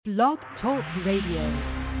Blog Talk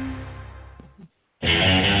Radio.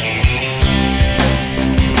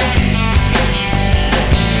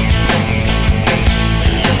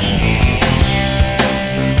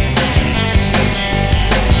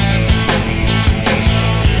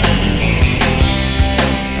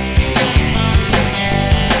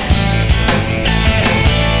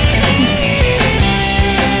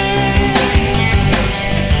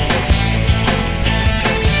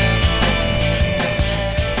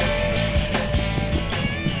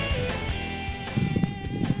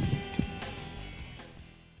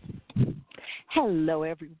 Hello,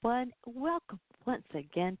 everyone. Welcome once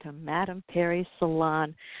again to Madame Perry's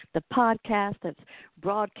Salon, the podcast that's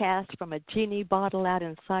broadcast from a genie bottle out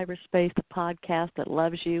in cyberspace, the podcast that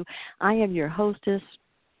loves you. I am your hostess,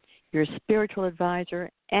 your spiritual advisor,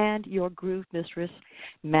 and your groove mistress,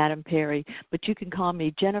 Madame Perry. But you can call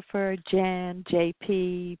me Jennifer, Jan,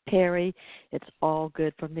 JP, Perry. It's all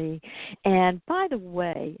good for me. And by the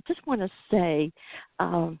way, just want to say,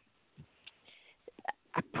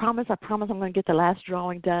 I promise I'm going to get the last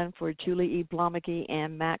drawing done for Julie E. Blomeke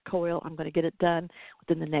and Matt Coyle. I'm going to get it done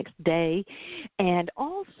within the next day. And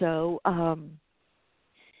also,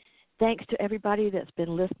 thanks to everybody that's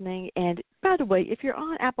been listening. And by the way, if you're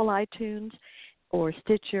on Apple iTunes or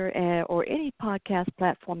Stitcher or any podcast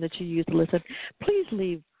platform that you use to listen, please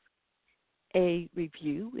leave a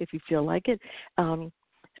review if you feel like it.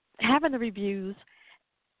 Having the reviews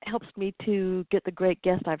helps me to get the great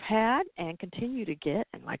guests I've had and continue to get,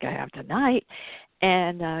 and like I have tonight,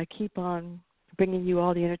 and keep on bringing you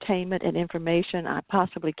all the entertainment and information I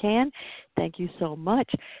possibly can. Thank you so much.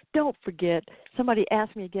 Don't forget, somebody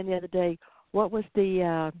asked me again the other day, what was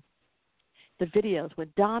the videos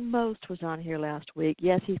when Don Most was on here last week.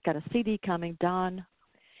 Yes, he's got a CD coming, Don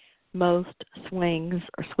Most Swings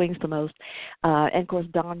the Most. And, of course,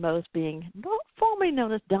 Don Most being formerly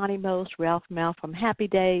known as Donnie Most, Ralph Mouth from Happy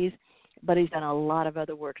Days, but he's done a lot of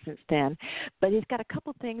other work since then. But he's got a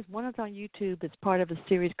couple things. One is on YouTube. It's part of a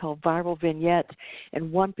series called Viral Vignettes,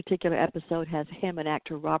 and one particular episode has him and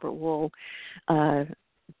actor Robert Wool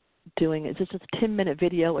doing it. It's just a 10-minute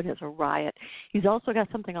video, and it's a riot. He's also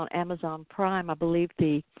got something on Amazon Prime. I believe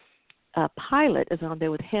the pilot is on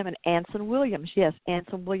there with him and Anson Williams. Yes,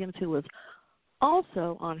 Anson Williams, who was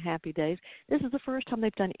also on Happy Days. This is the first time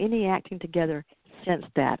they've done any acting together since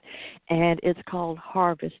that, and it's called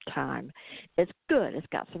Harvest Time. It's good. It's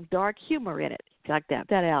got some dark humor in it. Check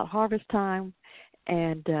that out. Harvest Time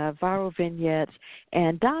and Viral Vignettes.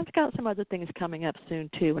 And Don's got some other things coming up soon,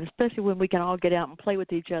 too, and especially when we can all get out and play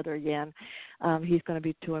with each other again. He's going to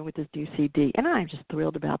be touring with his new CD, and I'm just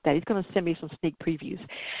thrilled about that. He's going to send me some sneak previews.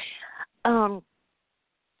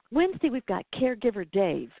 Wednesday, we've got Caregiver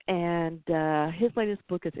Dave, and his latest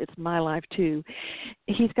book is It's My Life, Too.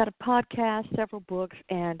 He's got a podcast, several books,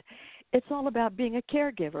 and it's all about being a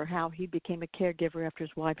caregiver, how he became a caregiver after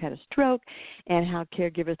his wife had a stroke, and how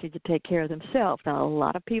caregivers need to take care of themselves. Now, a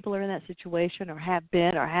lot of people are in that situation or have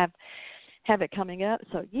been or have it coming up,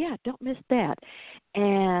 so, yeah, don't miss that.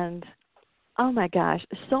 And oh, my gosh,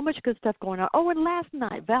 so much good stuff going on. Oh, and last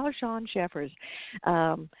night, Valjean Jeffers,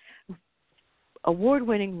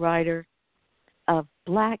 award-winning writer of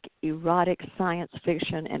Black erotic science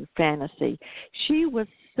fiction and fantasy. She was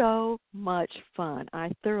so much fun. I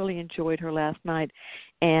thoroughly enjoyed her last night,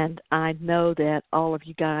 and I know that all of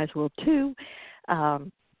you guys will too.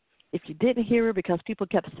 If you didn't hear her, because people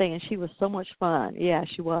kept saying she was so much fun. Yeah,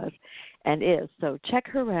 she was and is. So check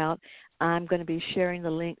her out. I'm going to be sharing the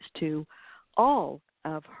links to all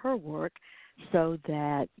of her work so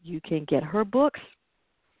that you can get her books.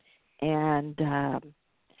 And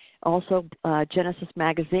also Genesis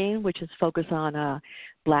Magazine, which is focused on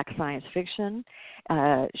Black science fiction.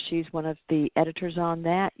 She's one of the editors on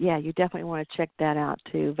that. Yeah, you definitely want to check that out,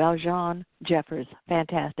 too. Valjean Jeffers,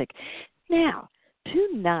 fantastic. Now,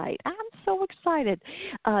 tonight, I'm so excited.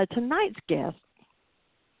 Tonight's guest,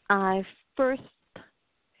 I first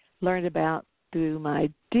learned about through my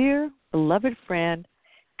dear, beloved friend,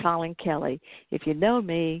 Colin Kelly. If you know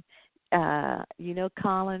me, you know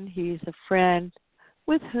Colin. He's a friend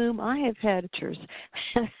with whom I have had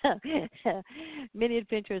many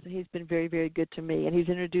adventures, and he's been very, very good to me. And he's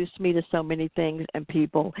introduced me to so many things and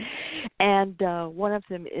people. And one of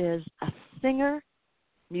them is a singer,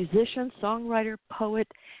 musician, songwriter, poet,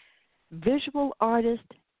 visual artist,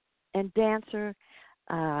 and dancer.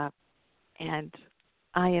 And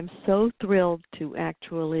I am so thrilled to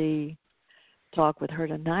actually talk with her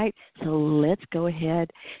tonight, so let's go ahead.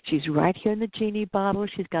 She's right here in the genie bottle.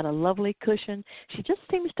 She's got a lovely cushion. She just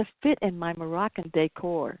seems to fit in my Moroccan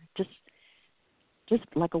decor, just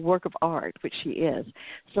like a work of art, which she is.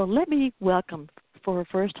 So let me welcome for her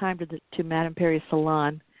first time to Madame Perry's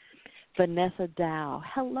salon, Vanessa Daou.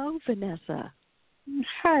 Hello, Vanessa.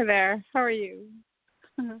 Hi there. How are you?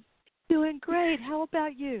 Doing great. How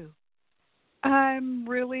about you? I'm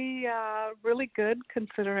really good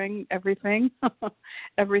considering everything,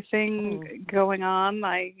 going on.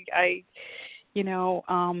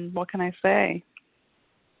 What can I say?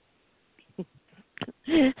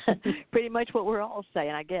 Pretty much what we're all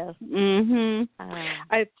saying, I guess. Mhm.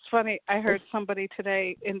 It's funny. I heard somebody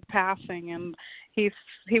today in passing, and he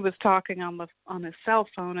was talking on his cell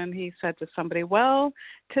phone, and he said to somebody, "Well,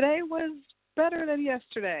 today was better than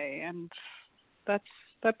yesterday," and that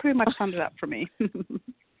pretty much summed it up for me.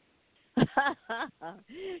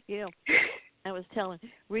 I was telling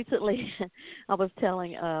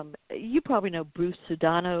you probably know Bruce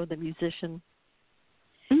Sudano, the musician.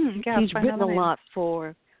 Yeah, he's written a lot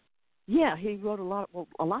for. Yeah, he wrote a lot. Well,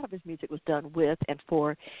 a lot of his music was done with and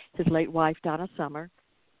for his late wife Donna Summer.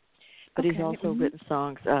 But he's also written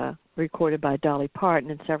songs recorded by Dolly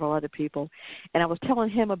Parton and several other people. And I was telling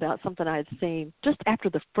him about something I had seen just after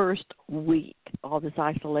the first week, all this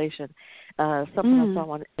isolation. Something I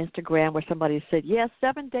saw on Instagram where somebody said, yes,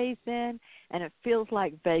 7 days in, and it feels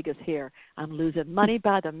like Vegas here. I'm losing money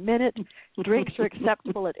by the minute. Drinks are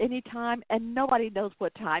acceptable at any time, and nobody knows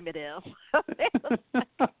what time it is.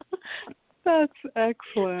 That's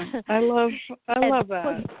excellent. I love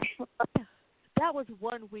that. That was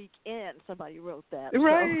 1 week in. Somebody wrote that.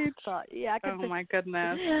 Right. So I thought, I could my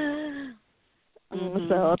goodness.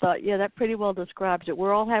 So I thought, that pretty well describes it.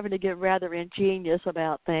 We're all having to get rather ingenious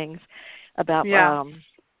about things, about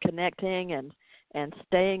connecting and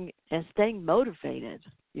staying motivated,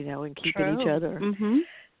 and keeping each other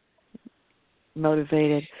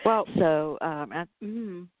motivated. Well, so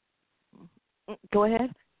go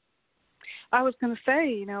ahead. I was going to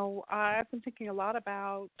say, I've been thinking a lot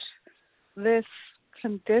about this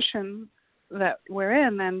condition that we're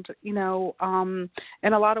in, and in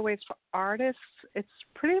a lot of ways for artists, it's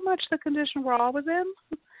pretty much the condition we're always in.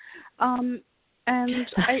 And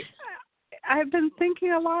I've been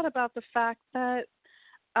thinking a lot about the fact that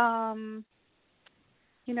the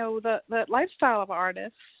lifestyle of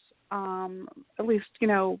artists, at least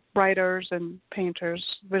writers and painters,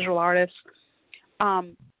 visual artists,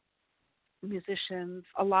 musicians,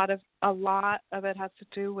 a lot of it has to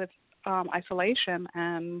do with isolation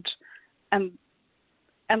and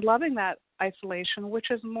loving that isolation, which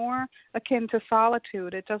is more akin to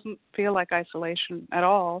solitude. It doesn't feel like isolation at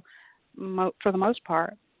all, for the most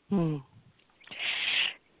part.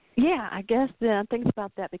 Yeah, I guess I think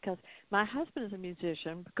about that because my husband is a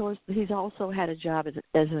musician. Because he's also had a job as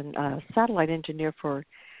a satellite engineer for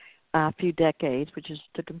a few decades, which is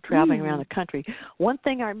took him traveling around the country. One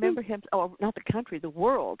thing I remember him, not the country, the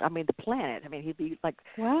world. I mean, the planet. I mean, he'd be like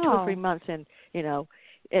 2 or 3 months in,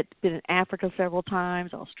 it's been in Africa several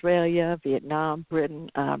times, Australia, Vietnam, Britain,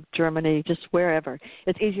 Germany, just wherever.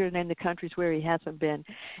 It's easier to name the countries where he hasn't been.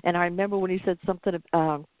 And I remember when he said something,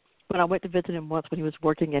 when I went to visit him once when he was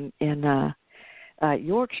working in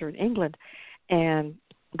Yorkshire in England, and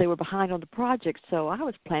they were behind on the project, so I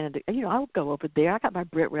was planning to, I would go over there. I got my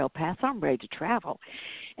Brit Rail pass. I'm ready to travel.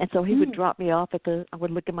 And so he would drop me off I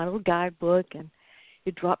would look at my little guidebook, and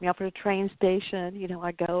he'd drop me off at a train station.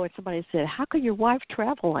 I go, and somebody said, how can your wife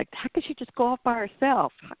travel like that? How can she just go off by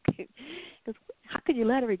herself? How can you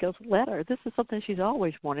let her? He goes, let her. This is something she's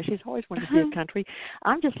always wanted. She's always wanted to see a country.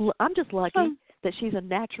 I'm just lucky that she's a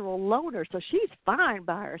natural loner, so she's fine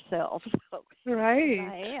by herself. So, right.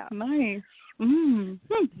 I am. Nice.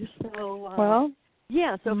 So,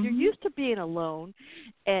 so if you're used to being alone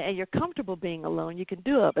and you're comfortable being alone, you can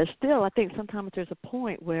do it. But still, I think sometimes there's a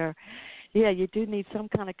point where, you do need some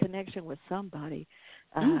kind of connection with somebody.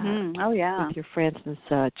 Oh, yeah. With your friends and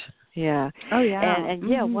such. Yeah. Oh, yeah.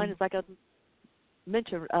 And one is like I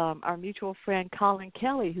mentioned, our mutual friend Colin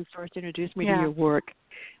Kelly, who first introduced me to your work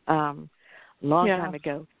long time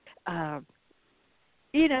ago.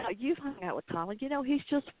 You've hung out with Colin. He's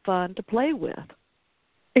just fun to play with.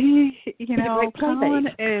 Colin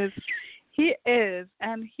is,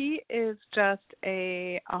 and he is just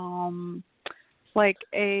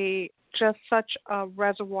just such a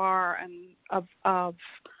reservoir of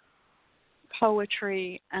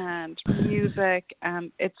poetry and music,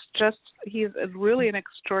 and he's really an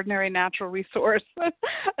extraordinary natural resource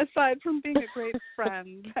aside from being a great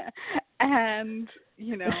friend and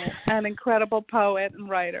an incredible poet and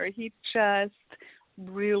writer. He just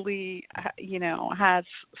really has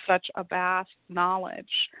such a vast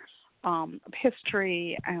knowledge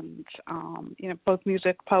history and both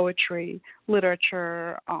music, poetry,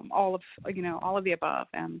 literature, all of the above.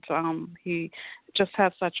 And he just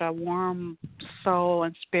has such a warm soul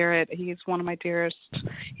and spirit. He's one of my dearest.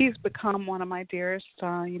 He's become one of my dearest,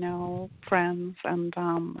 friends, and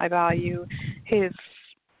I value his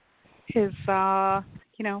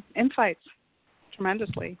insights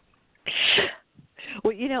tremendously.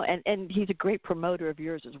 Well, and he's a great promoter of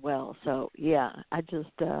yours as well. So, yeah, I just,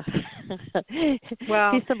 he's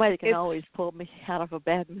somebody that can always pull me out of a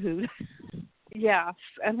bad mood. Yes,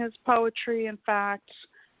 and his poetry, in fact,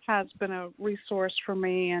 has been a resource for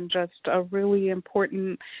me and just a really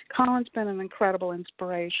important. Colin's been an incredible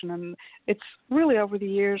inspiration, and it's really over the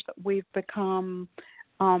years that we've become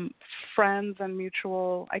friends and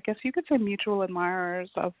mutual admirers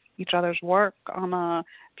of each other's work on a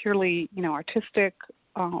purely, artistic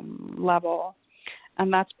level,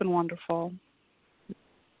 and that's been wonderful.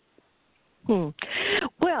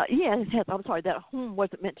 Well, yeah, I'm sorry, that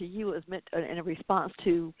wasn't meant to you. It was meant in a response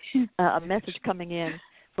to a message coming in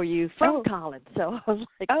for you from Colin. So I was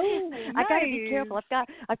like, nice. I got to be careful.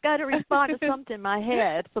 I've got to respond to something in my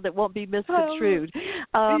head so that it won't be misconstrued.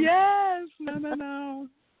 Yes, no.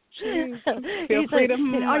 Jeez. Feel free to are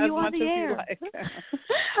you as on much the as air? you like.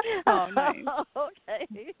 Oh, nice. Okay.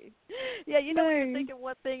 Yeah, you're thinking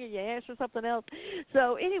one thing and you answer something else.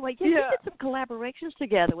 So anyway, we did some collaborations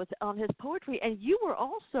together on his poetry, and you were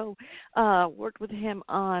also worked with him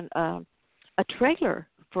on a trailer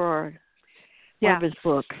for one of his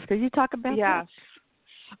books. Could you talk about that? Yes.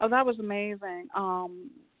 Oh, that was amazing.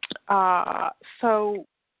 So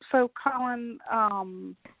Colin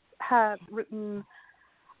had written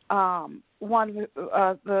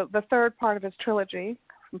the third part of his trilogy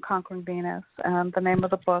from Conquering Venus, and the name of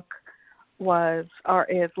the book is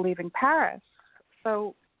Leaving Paris.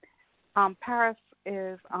 So Paris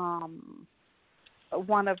is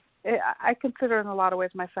one of, I consider in a lot of ways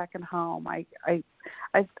my second home. I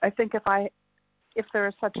think if there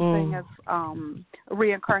is such a thing as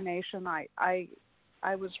reincarnation, I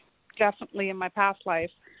was definitely in my past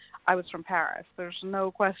life, I was from Paris. There's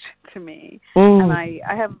no question to me. And I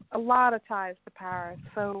have a lot of ties to Paris.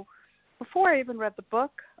 So before I even read the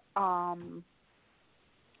book,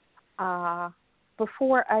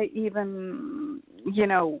 before I even,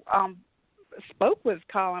 spoke with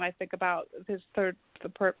Colin, I think about his third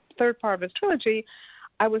part of his trilogy,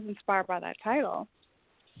 I was inspired by that title.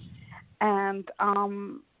 And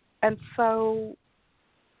so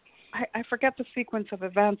I forget the sequence of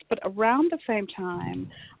events, but around the same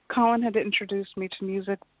time, Colin had introduced me to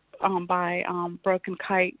music by Broken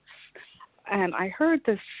Kites, and I heard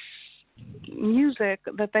this music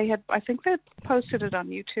that I think they posted it on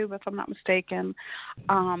YouTube, if I'm not mistaken.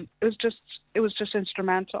 It was just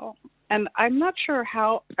instrumental, and I'm not sure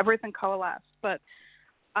how everything coalesced, but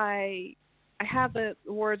I had the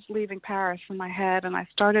words Leaving Paris in my head, and I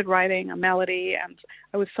started writing a melody, and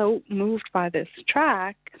I was so moved by this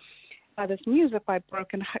track, by this music by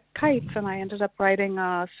Broken Kites, and I ended up writing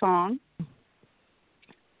a song,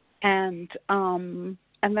 and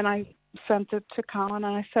then I sent it to Colin,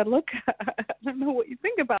 and I said, look, I don't know what you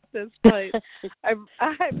think about this, but I've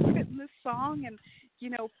written this song, and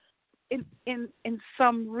in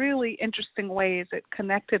some really interesting ways, it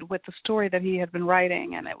connected with the story that he had been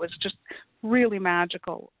writing, and it was just really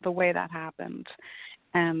magical the way that happened.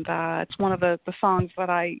 And it's one of the songs that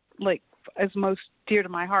I like is most dear to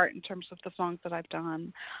my heart in terms of the songs that I've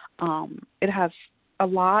done. It has a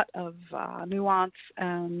lot of nuance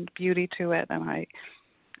and beauty to it, and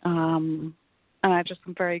I'm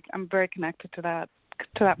very connected to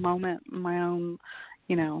that moment in my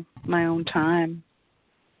own time.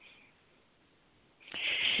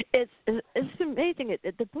 It's amazing.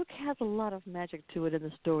 The book has a lot of magic to it in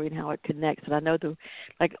the story and how it connects. And I know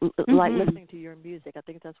like listening to your music, I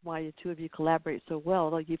think that's why the two of you collaborate so well.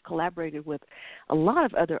 Although you've collaborated with a lot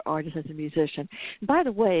of other artists as a musician. By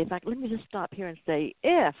the way, let me just stop here and say,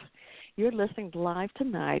 if you're listening live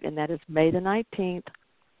tonight, and that is May the 19th,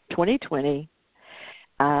 2020.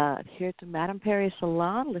 Here at the Madame Perry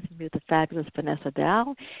Salon, listening to the fabulous Vanessa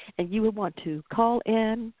Daou, and you would want to call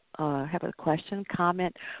in, have a question,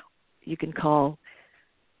 comment, you can call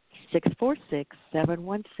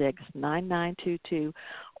 646-716-9922.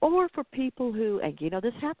 Or for people who, and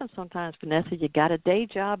this happens sometimes, Vanessa, you got a day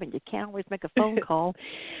job and you can't always make a phone call.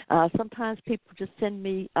 Sometimes people just send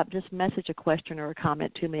me, just message a question or a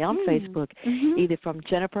comment to me on Facebook, either from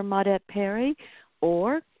Jennifer Maudette Perry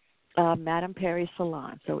or Madame Perry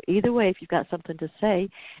Salon. So either way, if you've got something to say,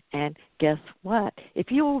 and guess what?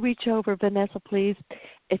 If you will reach over, Vanessa, please,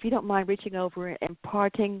 if you don't mind reaching over and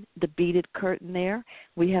parting the beaded curtain there,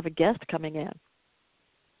 we have a guest coming in.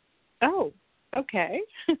 Oh, okay.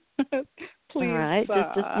 Please. All right.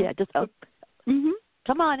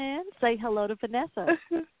 Come on in. Say hello to Vanessa.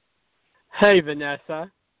 Hey,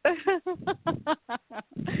 Vanessa.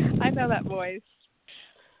 I know that voice.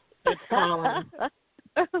 It's Colin.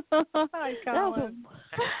 Hi, Colin.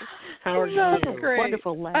 How are you? That's great.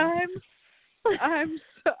 Wonderful laugh.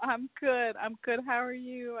 I'm good. I'm good. How are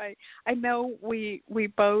you? I know we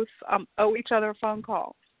both owe each other a phone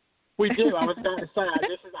call. We do. I was about to say,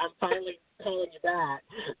 I'm finally calling you back.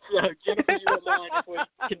 So, Jennifer, you don't mind if we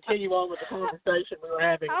continue on with the conversation we were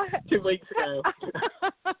having 2 weeks ago?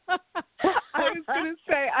 I was going to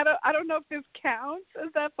say, I don't know if this counts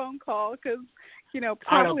as that phone call because, probably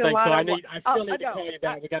I don't think a lot so. of I still need to call you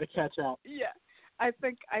back. We got to catch up. Yeah. I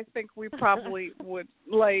think we probably would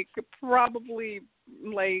probably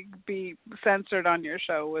be censored on your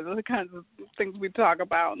show with the kinds of things we talk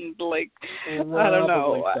about and I don't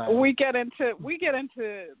know. So. We get into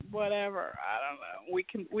whatever. I don't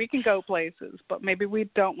know. We can go places, but maybe we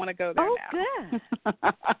don't want to go there now. Good.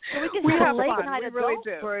 So we can have a late night adult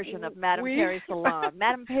version of Madame Perry Salon.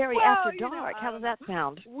 Madame Perry After Dark. How does that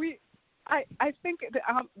sound? I think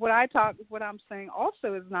what I'm saying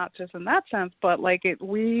also is not just in that sense, but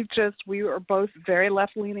we are both very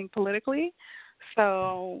left leaning politically,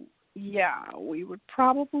 so yeah, we would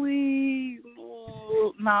probably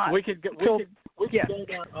not. We could go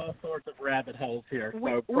down all sorts of rabbit holes here.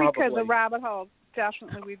 So we could. The rabbit holes,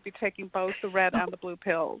 definitely, we'd be taking both the red and the blue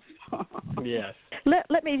pills. Yes.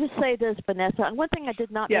 Let me just say this, Vanessa. And one thing I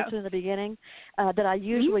did not mention in the beginning that I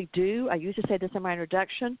usually do, I usually say this in my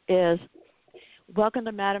introduction, is welcome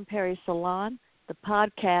to Madame Perry Salon, the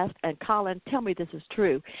podcast, and Colin, tell me this is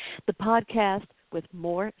true, the podcast with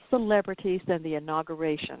more celebrities than the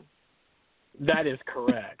inauguration. That is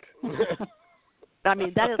correct. I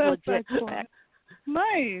mean, that is legit correct.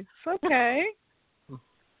 Nice. Okay.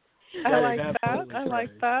 I like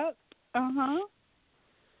that. Uh-huh.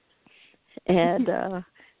 And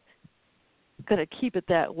going to keep it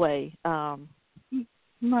that way.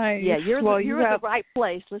 Nice. Yeah, you're in the right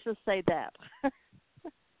place. Let's just say that.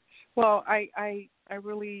 Well, I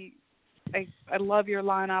really love your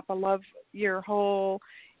lineup. I love your whole,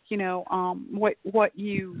 what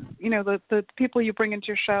you, the people you bring into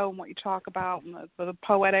your show and what you talk about and the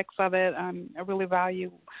poetics of it. I really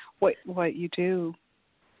value what you do.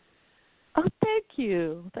 Oh, thank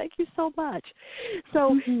you. Thank you so much.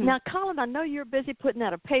 So now, Colin, I know you're busy putting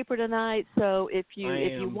out a paper tonight. So if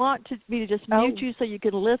you want me to just mute you so you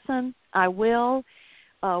can listen, I will.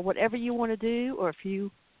 Whatever you want to do, or if you.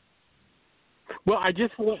 Well, I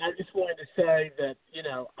just wanted to say that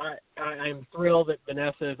I'm thrilled that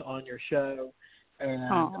Vanessa is on your show, and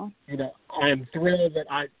I'm thrilled that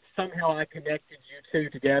I connected you two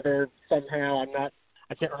together somehow.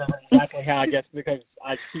 I can't remember exactly how, I guess, because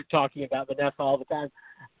I keep talking about Vanessa all the time.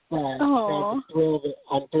 But I'm thrilled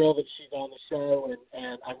that she's on the show,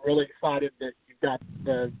 and I'm really excited that you've got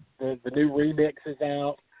the new remixes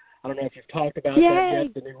out. I don't know if you've talked about that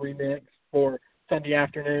yet. The new remix for Sunday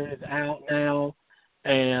Afternoon is out now,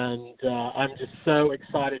 and I'm just so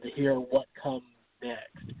excited to hear what comes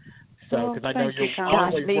next. So, because I know you're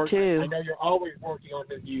always working. I know you're always working on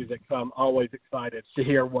new music, so I'm always excited to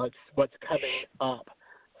hear what's coming up.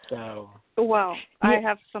 So. Well, I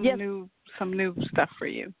have some new stuff for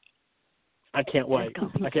you. I can't wait.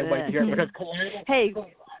 I can't wait to hear it because Hey.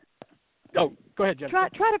 Oh, go ahead, Jennifer.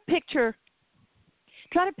 Try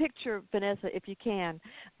to picture Vanessa if you can.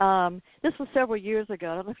 This was several years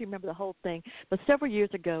ago. I don't know if you remember the whole thing, but several years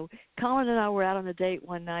ago, Colin and I were out on a date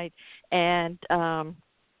one night, and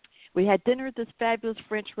we had dinner at this fabulous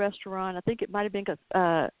French restaurant. I think it might have been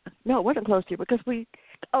no, it wasn't close to you because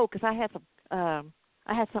I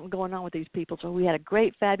had something going on with these people. So we had a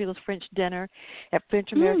great, fabulous French dinner at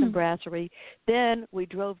French American Brasserie. Then we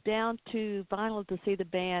drove down to Vinyl to see the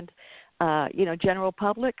band, General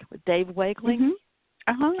Public with Dave Wakeling.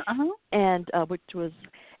 And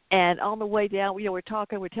and on the way down, we're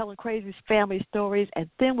talking, we're telling crazy family stories, and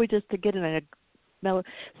then we just to get in a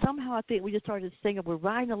somehow I think we just started singing. We're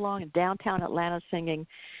riding along in downtown Atlanta singing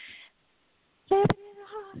 "Living in a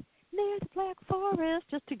Heart Near the Black Forest"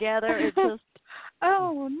 just together. It's just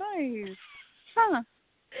nice, huh?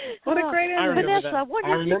 What a great I image. Vanessa,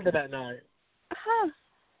 I remember that night.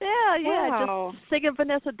 Yeah, wow. Just singing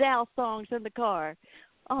Vanessa Daou songs in the car.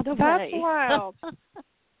 Oh, no That's way. wild.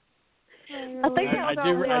 I think I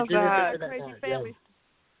do remember that crazy night, family.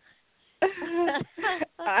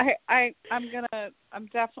 I'm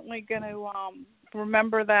definitely gonna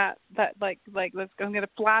remember that like I'm gonna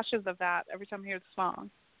flashes of that every time I hear the song.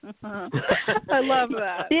 I love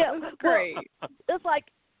that. Yeah, this is great. Well, it's like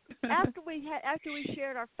after we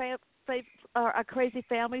shared our crazy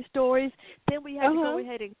family stories, then we had to go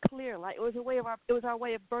ahead and clear. Like it was our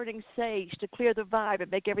way of burning sage to clear the vibe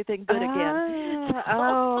and make everything good again.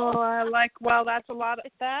 I like. Well, that's a lot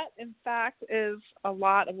of that. In fact, is a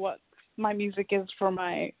lot of what my music is for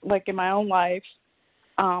my in my own life.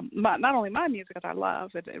 Not only my music that I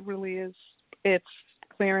love, it really is. It's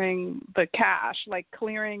clearing the cache, like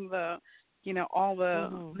clearing the, all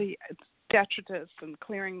the detritus and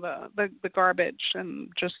clearing the garbage and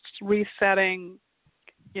just resetting,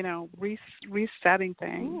 resetting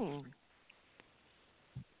things. Ooh.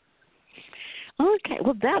 Okay,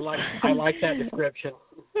 well I like that description.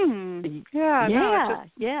 Yeah.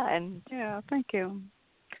 And thank you.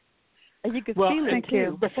 You could feel it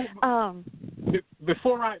too.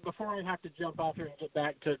 Before I have to jump off here and get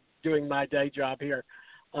back to doing my day job here,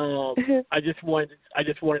 I just wanted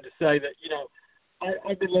to say that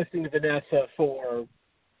I've been listening to Vanessa for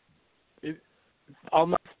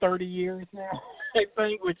almost 30 years now, I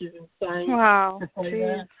think, which is insane. Wow. To say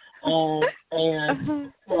that.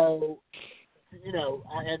 And so,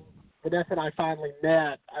 and Vanessa and I finally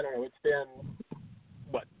met. I don't know. It's been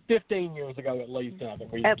 15 years ago at least now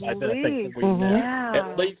that we met. At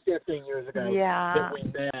least 15 years ago that we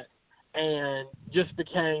met, and just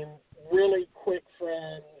became really quick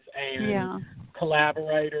friends and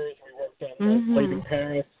collaborators. We worked on the Leaving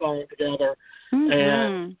Paris song together,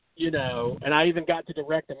 and and I even got to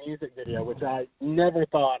direct a music video, which I never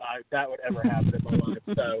thought that would ever happen in my life.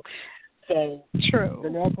 So true.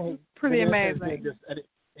 Vanessa, pretty Vanessa amazing.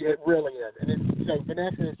 It really is, and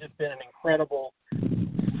Vanessa has just been an incredible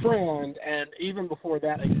friend, and even before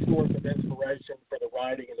that, a source of inspiration for the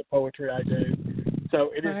writing and the poetry I do. So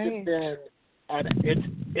it has just been.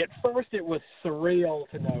 At first, it was surreal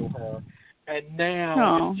to know her, and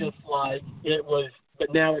now it's just like it was.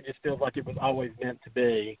 But now it just feels like it was always meant to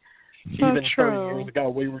be. Even 30 years ago,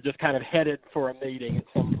 we were just kind of headed for a meeting at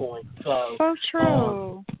some point. So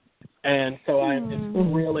true. And so I'm just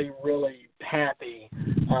really, really happy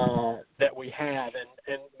that we have.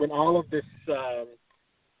 And when all of this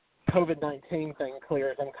COVID-19 thing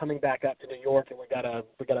clears, I'm coming back up to New York, and we gotta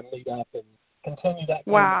meet up and continue that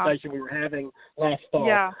conversation we were having last fall.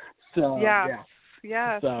 Yeah. So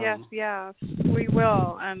Yes, we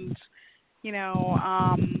will. And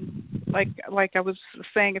like I was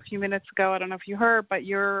saying a few minutes ago, I don't know if you heard, but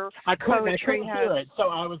your poetry has. Hear it, so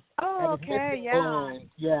I was. Okay, blind.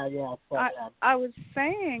 Yeah. So, I was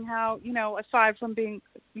saying how aside from being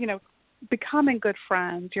becoming good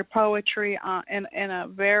friends, your poetry in a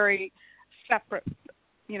very separate,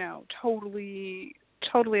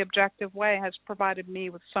 totally objective way has provided me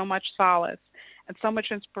with so much solace and so much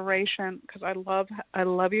inspiration, because I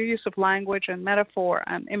love your use of language and metaphor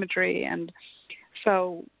and imagery. And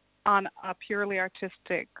so on a purely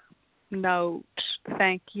artistic note,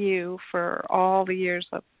 thank you for all the years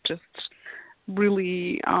of just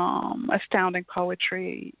really astounding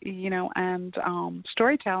poetry, and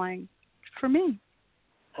storytelling for me.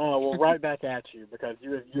 Oh, well, right back at you, because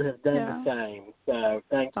you have done the same. So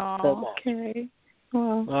thanks so much. Okay.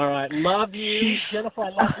 Well, all right. Love you, Jennifer.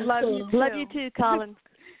 I love you too. Love you too, Colin.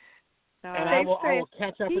 And I will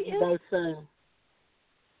catch up with you both soon.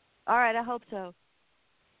 All right, I hope so.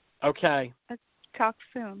 Okay. Talk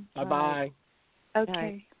soon. Bye-bye.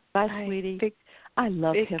 Okay. Right. Bye, sweetie. I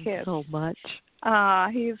love him so much.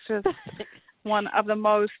 He's just one of the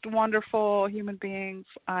most wonderful human beings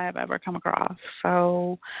I have ever come across.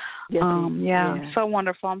 So, so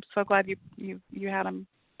wonderful. I'm so glad you had him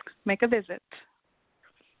make a visit.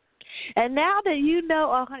 And now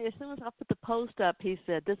that honey, as soon as I put the post up, he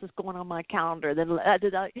said, this is going on my calendar. Then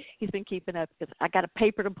he's been keeping up, because I got a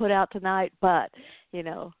paper to put out tonight, but,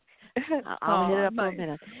 I'll hit it up for a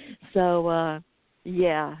minute. So,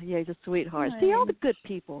 he's a sweetheart. Nice. See, all the good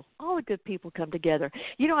people come together.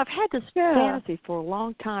 I've had this fantasy for a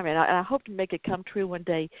long time, and I hope to make it come true one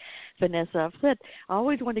day, Vanessa. I've said I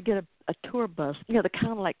always wanted to get a tour bus, the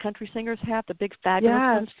kind of like country singers have, the big fabulous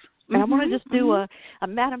ones. And I want to just do a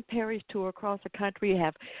Madame Perry's tour across the country. You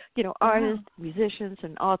have, artists, musicians,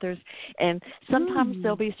 and authors. And sometimes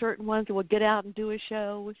there'll be certain ones that will get out and do a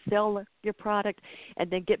show, sell your product, and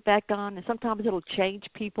then get back on. And sometimes it'll change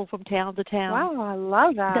people from town to town. Wow, I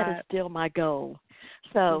love that. That is still my goal.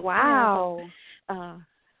 So, wow. We're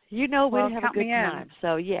going to have a good time.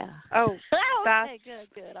 So, yeah. Oh, okay,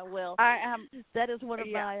 good. I will. I am. That is one of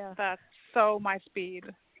my. That's so my speed.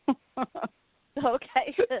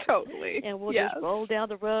 Okay. Totally. And we'll yes. just roll down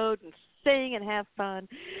the road and sing and have fun.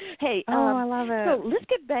 Hey, I love it. So let's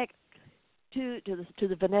get back to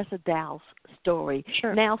the Vanessa Daou story.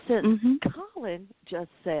 Sure. Now, since Colin just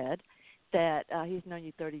said that he's known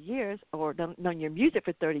you 30 years, or known your music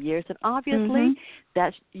for 30 years, and obviously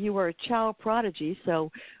that you were a child prodigy.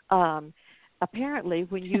 So apparently,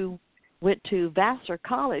 when you went to Vassar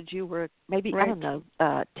College, you were maybe, right. I don't know,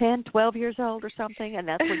 10, 12 years old or something, and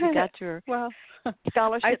that's when you got your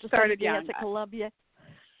scholarship to study dance at Columbia.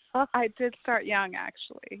 I did start young,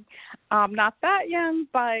 actually. Not that young,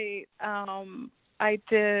 but I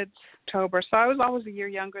did October, so I was always a year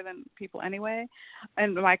younger than people anyway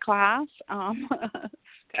in my class,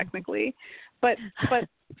 technically. But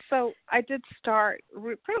so I did start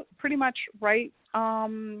pretty much right,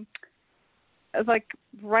 like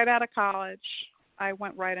right out of college. I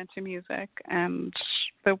went right into music, and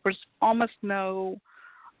there was almost no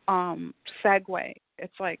segue.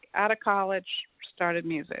 It's like out of college, started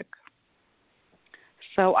music.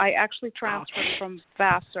 So I actually transferred from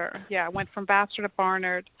Vassar. Yeah, I went from Vassar to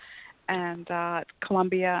Barnard and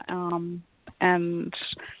Columbia, and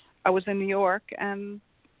I was in New York and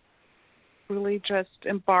really just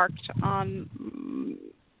embarked on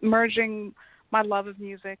merging my love of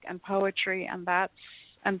music and poetry and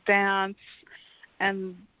dance,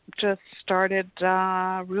 and just started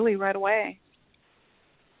really right away.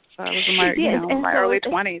 So I was in my my early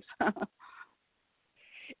 20s.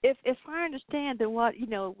 If I understand, then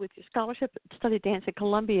with your scholarship to study dance at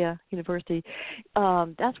Columbia University,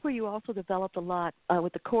 that's where you also developed a lot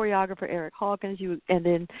with the choreographer Eric Hawkins. And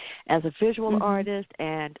then as a visual artist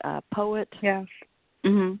and poet. Yes.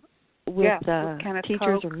 With teachers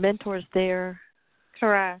Koch. or mentors there.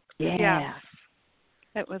 Correct. Yeah. Yes.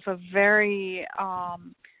 It was a very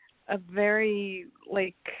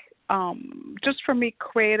just for me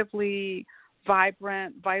creatively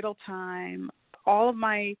vibrant, vital time. All of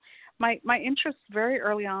my interest very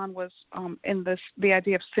early on was in the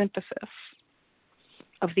idea of synthesis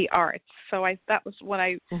of the arts. So that was what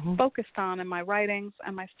I focused on in my writings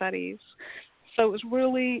and my studies. So it was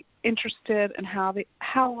really interested in how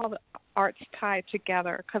all the arts tied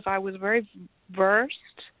together, because I was very versed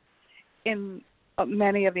in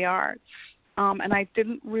many of the arts, and I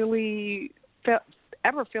didn't really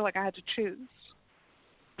ever feel like I had to choose.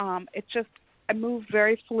 I moved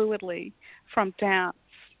very fluidly from dance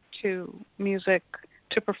to music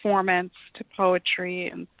to performance to poetry,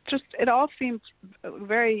 and just it all seemed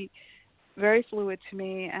very, very fluid to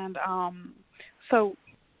me. And so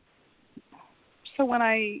when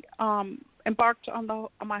I embarked on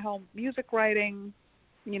my whole music writing,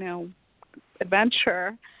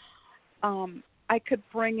 adventure, I could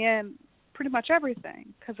bring in pretty much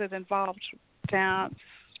everything, because it involved dance,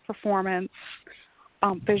 performance,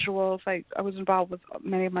 visuals. I was involved with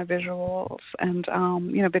many of my visuals and,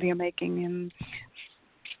 video making and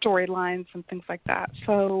storylines and things like that.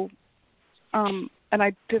 So, and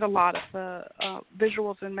I did a lot of the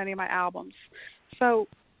visuals in many of my albums. So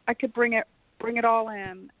I could bring it all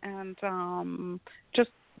in, and just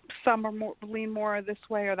some are lean more this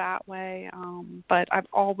way or that way. But I've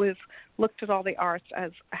always looked at all the arts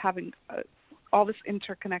as having all this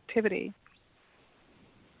interconnectivity.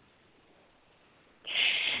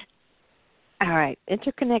 All right,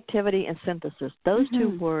 interconnectivity and synthesis. Those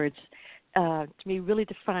two words, to me, really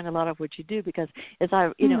define a lot of what you do. Because as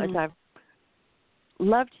I've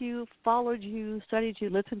loved you, followed you, studied you,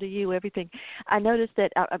 listened to you, everything, I noticed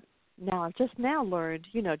that I've just now learned,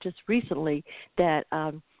 just recently, that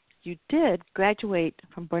you did graduate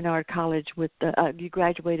from Barnard College with you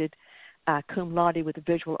graduated cum laude with a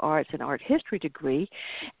visual arts and art history degree.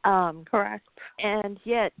 Correct. And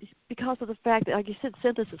yet, because of the fact that, like you said,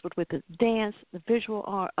 synthesis with the dance, the visual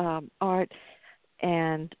art,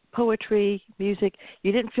 and poetry, music,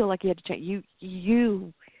 you didn't feel like you had to change.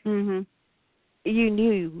 You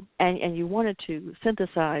knew and you wanted to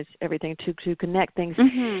synthesize everything to connect things.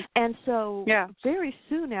 And so very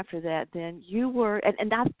soon after that, then you were,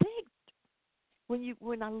 and I think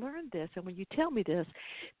when I learned this and when you tell me this,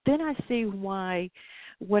 then I see why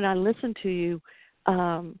when I listen to you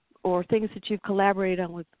or things that you've collaborated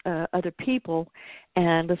on with other people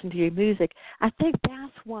and listen to your music, I think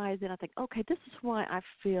that's why then I think, okay, this is why I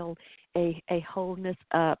feel a wholeness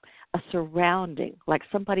up, a surrounding, like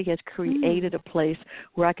somebody has created a place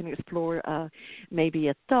where I can explore maybe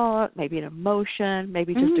a thought, maybe an emotion,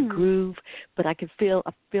 maybe just a groove, but I feel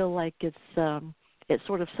like it's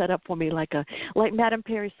sort of set up for me like Madame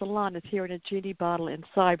Perry's Salon is here in a genie bottle in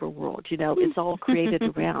cyber world. It's all created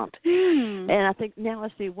around. And I think now I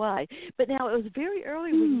see why. But now it was very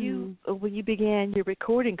early when you began your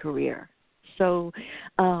recording career. So,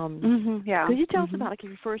 yeah. could you tell us about like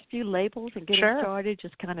your first few labels and getting started?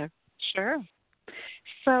 Just kind of. Sure.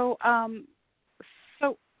 So,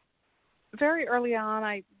 so very early on,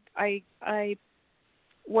 I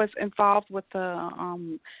was involved with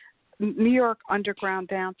the New York underground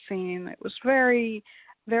dance scene. It was very,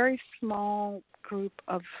 very small group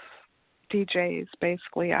of DJs.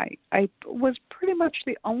 Basically, I was pretty much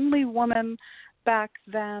the only woman back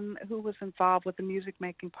then who was involved with the music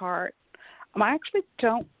making part. I actually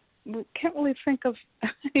can't really think of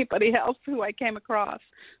anybody else who I came across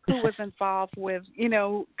who was involved with,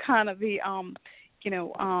 kind of the,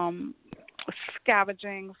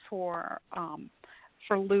 scavenging for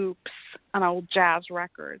loops on old jazz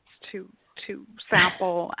records to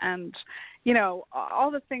sample and, all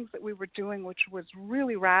the things that we were doing, which was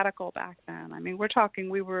really radical back then. I mean, we're talking,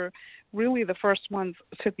 we were really the first ones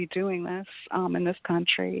to be doing this in this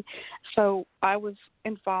country. So I was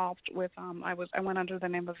involved with, I went under the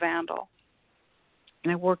name of Vandal.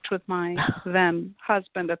 And I worked with my then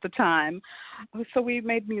husband at the time. So we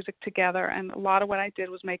made music together, and a lot of what I did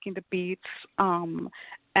was making the beats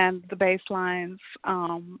and the bass lines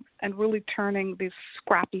and really turning these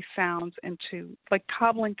scrappy sounds into, like,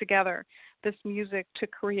 cobbling together this music to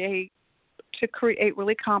create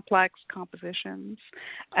really complex compositions.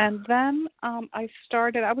 And then I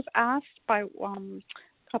was asked by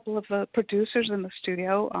couple of the producers in the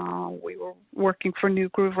studio. We were working for New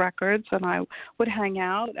Groove Records, and I would hang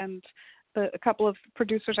out, and a couple of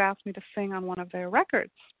producers asked me to sing on one of their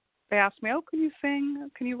records. They asked me, can you sing?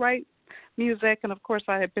 Can you write music? And, of course,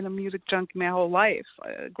 I had been a music junkie my whole life,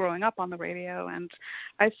 growing up on the radio, and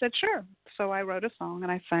I said, sure. So I wrote a song,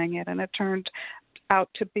 and I sang it, and it turned out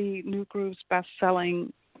to be New Groove's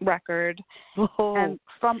best-selling record. Oh. And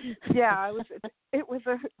it was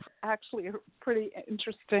actually a pretty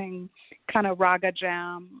interesting kind of raga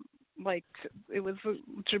jam. Like, it was a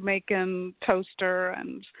Jamaican toaster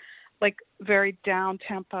and, like, very down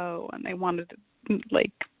tempo, and they wanted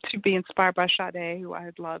to be inspired by Sade, who I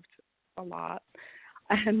had loved a lot.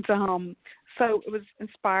 And so it was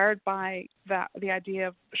inspired by the idea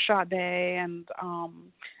of Sade and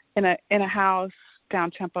in a house down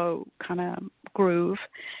tempo kind of groove.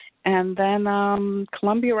 And then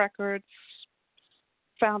Columbia Records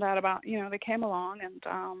found out about, they came along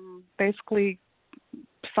and basically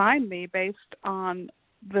signed me based on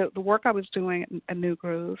the work I was doing at New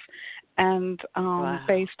Groove, and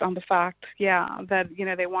based on the fact, that,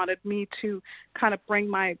 they wanted me to kind of bring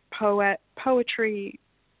my poetry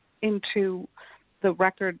into the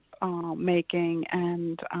record making,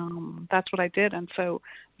 and that's what I did. And so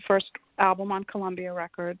the first album on Columbia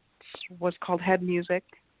Records was called Head Music,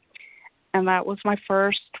 and that was my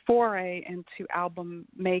first foray into album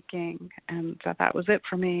making, and that was it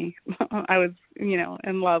for me. I was,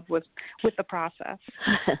 in love with the process.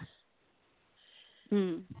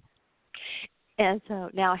 And so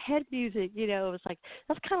now Head Music, it was like,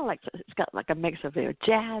 that's kind of like, it's got like a mix of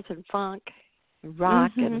jazz and funk and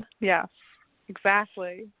rock. And yes,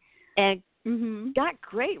 exactly. And got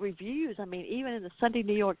great reviews. I mean, even in the Sunday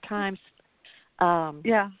New York Times,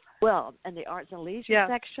 well, in the Arts and Leisure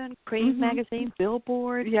section, Cream Magazine,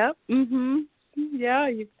 Billboard. Yep. Yeah,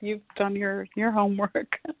 you've done your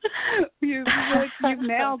homework. You've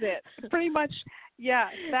nailed it. Pretty much,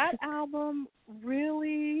 that album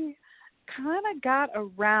really kind of got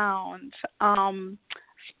around,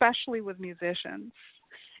 especially with musicians.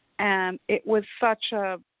 And it was such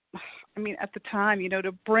at the time,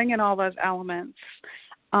 to bring in all those elements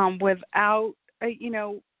without, I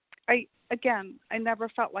never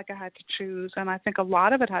felt like I had to choose, and I think a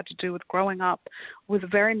lot of it had to do with growing up with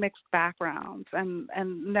very mixed backgrounds and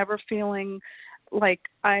never feeling like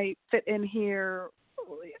I fit in here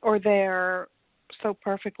or there so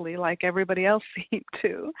perfectly like everybody else seemed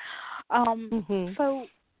to. So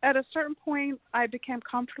at a certain point, I became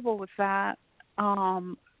comfortable with that,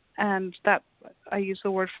 and that I use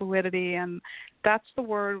the word fluidity, and that's the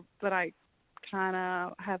word that I kind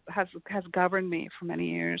of has governed me for many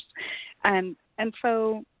years, and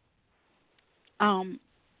so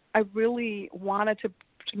I really wanted to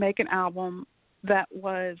make an album that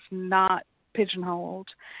was not pigeonholed,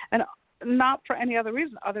 and not for any other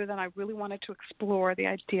reason other than I really wanted to explore the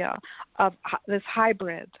idea of this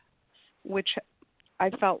hybrid, which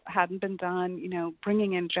I felt hadn't been done,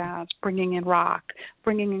 bringing in jazz, bringing in rock,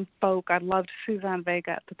 bringing in folk. I loved Suzanne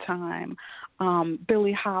Vega at the time,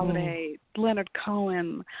 Billie Holiday, Leonard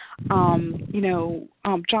Cohen,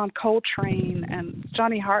 John Coltrane and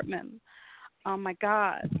Johnny Hartman. Oh, my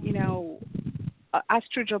God,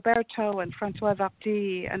 Astrid Gilberto and Françoise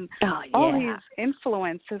Hardy and all these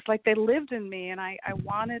influences, like they lived in me, and I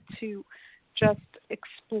wanted to just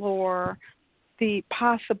explore the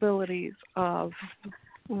possibilities of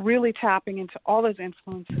really tapping into all those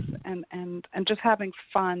influences and just having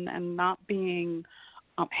fun and not being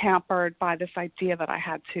hampered by this idea that I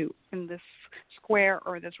had to in this square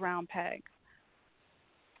or this round peg.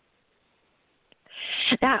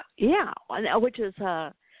 Now, yeah, which is,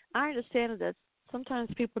 I understand that sometimes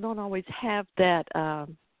people don't always have that,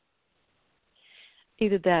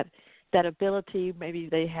 either that ability. Maybe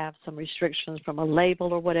they have some restrictions from a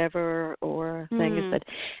label or whatever, or things.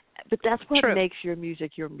 But that's what makes your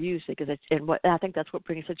music, is it, and what I think that's what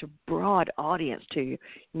brings such a broad audience to your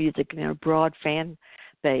music and a broad fan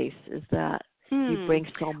base, is that you bring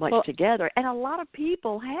so much together. And a lot of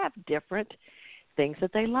people have different things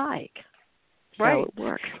that they like. Right. So it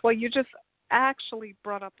works. Well, you just actually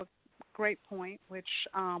brought up a great point, which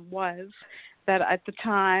was that at the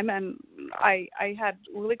time, and I had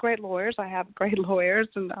really great lawyers. I have great lawyers,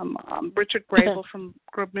 and Richard Grable from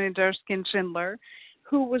Grubner, Durski and Schindler,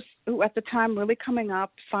 who at the time really coming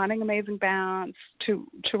up, finding amazing bands to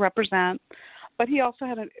represent. But he also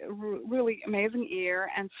had a really amazing ear,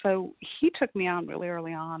 and so he took me on really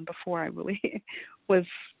early on before I really was,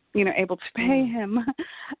 able to pay him.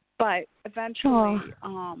 But eventually,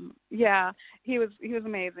 he was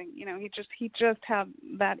amazing. He just had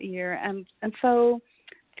that ear, and so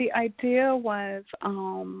the idea was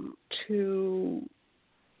to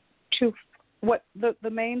what the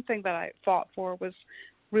main thing that I fought for was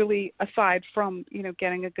really, aside from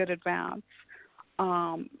getting a good advance,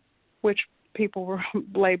 which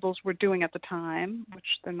labels were doing at the time, which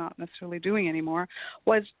they're not necessarily doing anymore,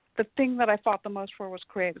 was the thing that I fought the most for was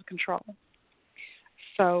creative control.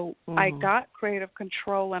 So I got creative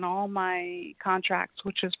control in all my contracts,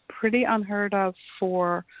 which is pretty unheard of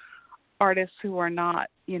for artists who are not,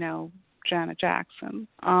 Janet Jackson.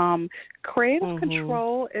 Creative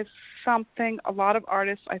control is something a lot of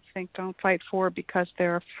artists, I think, don't fight for because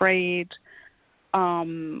they're afraid,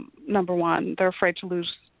 number one, they're afraid to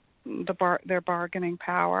lose their bargaining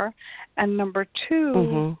power. And number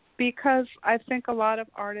two, because I think a lot of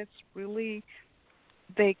artists really,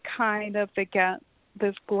 they get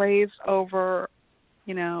this glaze over,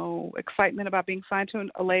 excitement about being signed to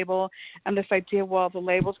a label, and this idea, well, the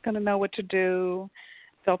label's going to know what to do.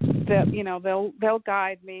 They'll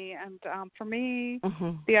guide me. And for me,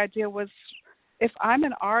 the idea was, if I'm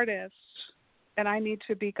an artist and I need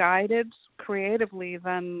to be guided creatively,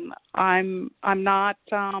 then I'm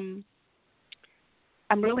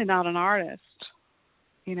really not an artist.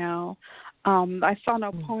 I saw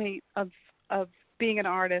no point of being an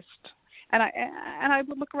artist. And I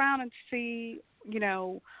would look around and see,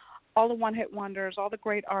 all the one-hit wonders, all the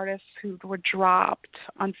great artists who were dropped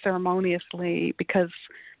unceremoniously because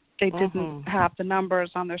they didn't have the numbers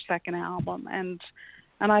on their second album. And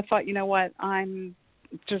I thought, you know what, I'm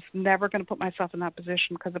just never going to put myself in that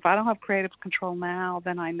position, because if I don't have creative control now,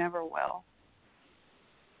 then I never will.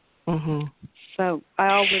 So I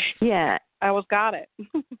always got it.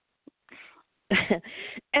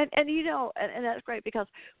 and that's great, because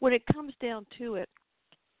when it comes down to it,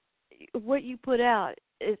 what you put out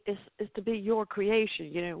is to be your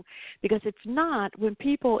creation, because if not, when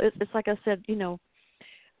people, it's like I said,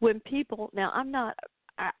 when people, now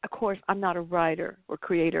of course I'm not a writer or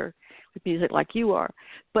creator with music like you are,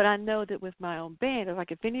 but I know that with my own band, it's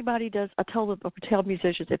like if anybody does, I tell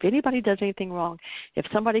musicians, if anybody does anything wrong, if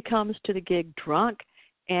somebody comes to the gig drunk,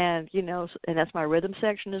 and and that's my rhythm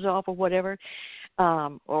section is off or whatever,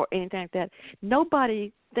 or anything like that,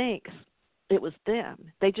 nobody thinks it was them.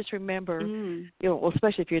 They just remember,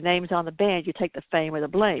 especially if your name's on the band, you take the fame or the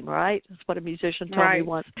blame, right? That's what a musician told me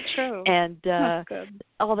once. True. And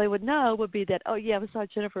all they would know would be that, I saw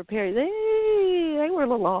Jennifer Perry. They were a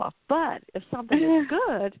little off. But if something is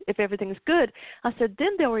good, if everything's good, I said,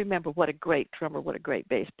 then they'll remember what a great drummer, what a great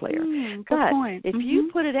bass player. Good point. If you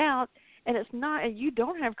put it out, and it's not, and you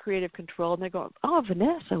don't have creative control, and they're going, oh,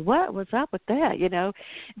 Vanessa, what was up with that,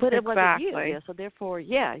 But it wasn't you, so therefore,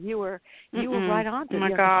 you were right on to it.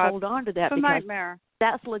 You have to hold on to that, it's a because nightmare.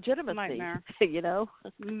 That's legitimacy, Nightmare.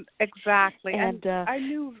 Exactly. And I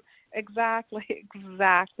knew exactly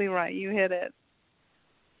right. You hit it.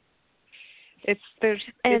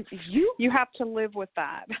 You have to live with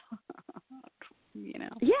that.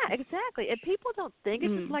 Yeah, exactly. And people don't think,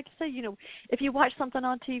 it's just like you say, if you watch something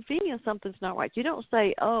on TV and something's not right, you don't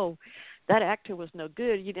say, oh, that actor was no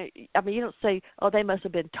good. You don't say, oh, they must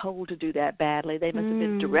have been told to do that badly. They must have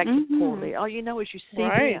been directed poorly. All you know is you see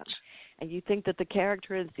them. and you think that the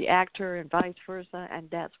character is the actor and vice versa, and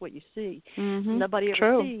that's what you see. Mm-hmm. Nobody ever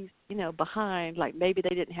True. sees, behind, like maybe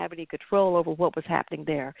they didn't have any control over what was happening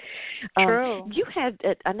there. True. You had,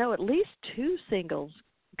 I know, at least 2 singles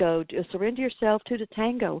go to Surrender Yourself to the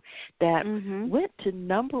Tango that went to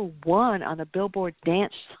 #1 on the Billboard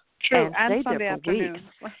Dance. True, and stayed Sunday there for afternoons.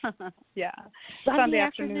 weeks. Yeah, Sunday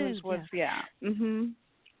afternoons was Mhm.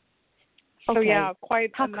 So okay. yeah,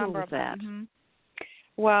 quite How a number cool of that. them.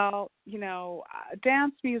 Well,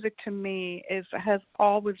 dance music to me has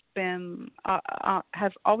always been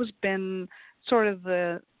sort of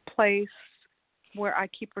the place where I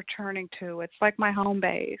keep returning to. It's like my home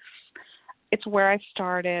base. It's where I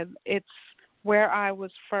started. It's where I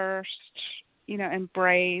was first,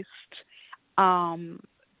 embraced.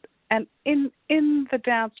 And in the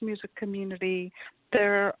dance music community,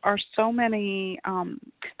 there are so many,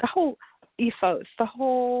 the whole ethos, the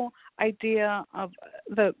whole idea of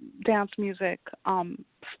the dance music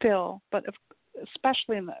still, but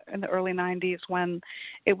especially in the early 90s when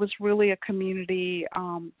it was really a community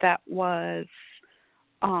that was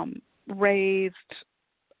raised,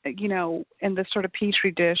 in this sort of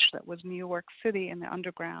petri dish that was New York City in the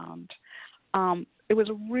underground. It was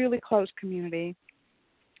a really close community.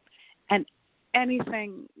 And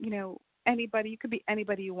anything, anybody, you could be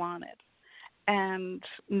anybody you wanted. And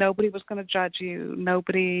nobody was going to judge you.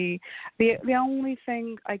 The only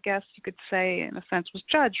thing I guess you could say in a sense was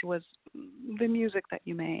judged was the music that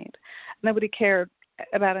you made. Nobody cared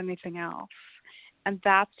about anything else. And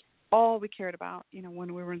that's all we cared about,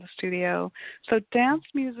 when we were in the studio. So dance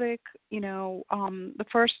music,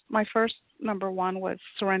 my first #1 was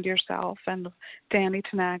Surrender Yourself, and Danny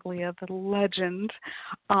Tenaglia, the legend.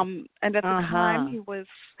 And at the time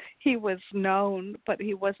he was known, but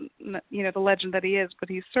he wasn't, the legend that he is, but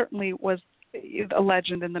he certainly was a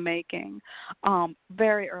legend in the making,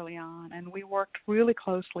 very early on. And we worked really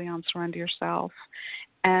closely on Surrender Yourself.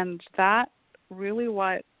 And that really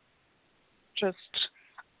what just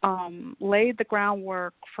laid the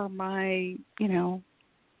groundwork for my,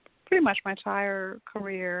 pretty much my entire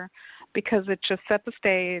career, because it just set the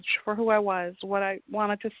stage for who I was, what I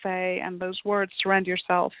wanted to say, and those words, surrender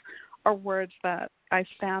yourself, are words that I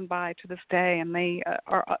stand by to this day, and they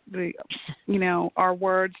are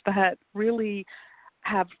words that really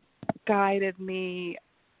have guided me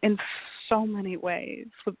in so many ways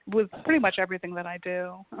with pretty much everything that I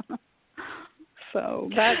do. So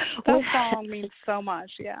that song means so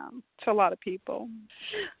much, to a lot of people.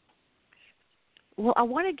 Well, I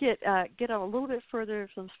want to get on a little bit further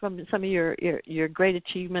from some of your great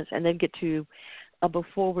achievements, and then get to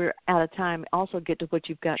before we're out of time, also get to what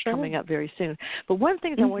you've got coming up very soon. But one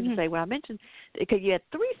thing I wanted to say, when I mentioned, because you had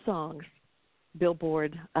 3 songs,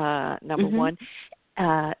 Billboard #1,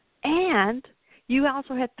 and you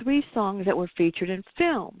also had 3 songs that were featured in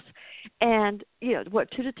films. And,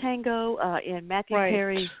 To the Tango in Matthew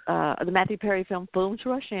Perry's, the Matthew Perry film, Films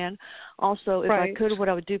Rush In. Also, If I Could, What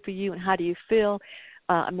I Would Do for You, and How Do You Feel,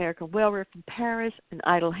 American Railroad from Paris, and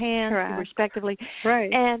Idle Hands, respectively.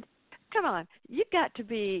 Right. And, come on, you've got to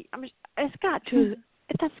be, that's got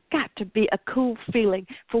to be a cool feeling,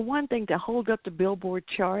 for one thing, to hold up the Billboard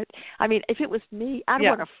chart. I mean, if it was me, I'd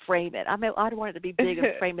want to frame it. I'd want it to be big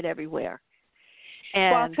and frame it everywhere.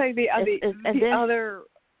 And well, I'll tell you the other.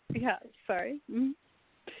 Yeah, sorry. Mm-hmm.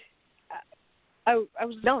 I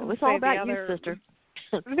was just no, it's all about you, sister.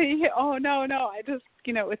 Oh no! I just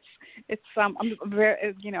it's I'm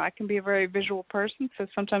very I can be a very visual person, so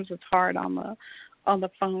sometimes it's hard on the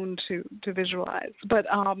phone to visualize. But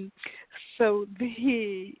so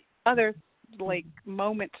the other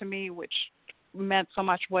moment to me, which meant so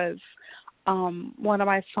much, was one of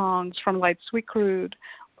my songs from Light Sweet Crude,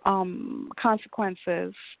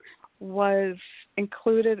 Consequences, was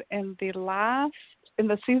included in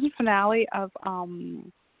the season finale of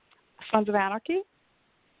Sons of Anarchy.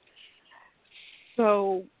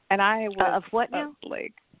 So, and I was of what now?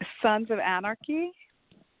 Sons of Anarchy.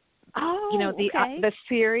 Oh, the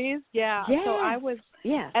series. Yeah. Yes. So I was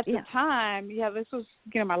at the time. Yeah, this was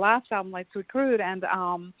my last album, Light Sweet Crude, and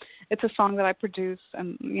it's a song that I produced,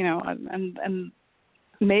 and and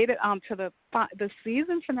made it onto the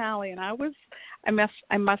season finale, and I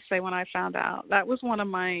must say, when I found out, that was one of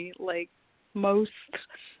my most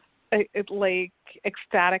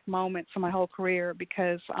ecstatic moments in my whole career,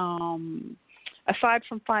 because aside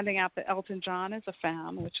from finding out that Elton John is a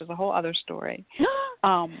fan, which is a whole other story,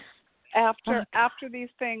 after these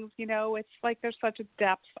things, it's like there's such a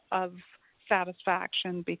depth of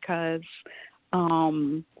satisfaction, because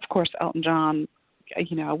of course Elton John,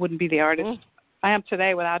 I wouldn't be the artist I am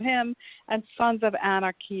today without him. And Sons of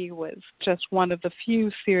Anarchy was just one of the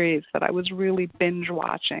few series that I was really binge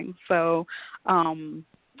watching. So,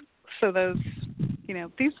 so those,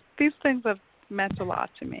 these things have meant a lot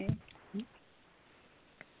to me.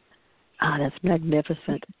 Ah, that's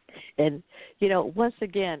magnificent. And, once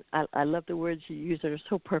again, I love the words you use that are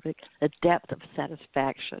so perfect, the depth of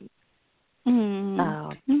satisfaction.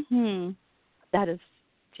 That is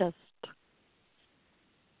just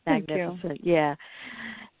magnificent. Thank you. Yeah.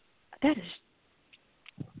 That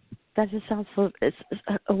just sounds so,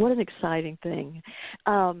 what an exciting thing.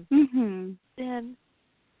 Then,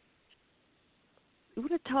 you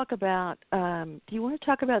want to talk about, do you want to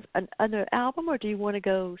talk about another album, or do you want to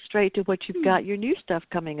go straight to what you've got, your new stuff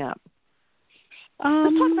coming up?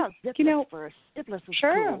 Let's talk about Zipless first. Zipless is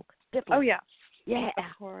cool. Zipless. Oh, yes. Yeah. Of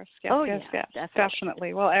course. Yes,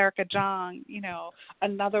 definitely. Well, Erica Jong,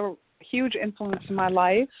 another huge influence in my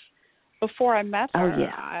life. Before I met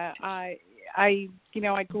her, I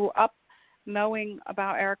grew up knowing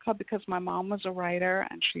about Erica because my mom was a writer,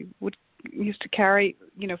 and she used to carry,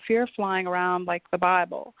 Fear flying around like the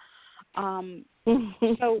Bible.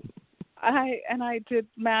 So I did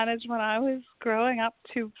manage when I was growing up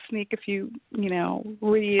to sneak a few,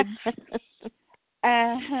 reads.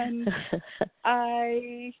 And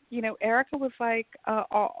Erica was like,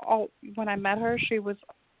 when I met her, she was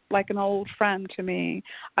like an old friend to me.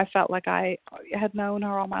 I felt like I had known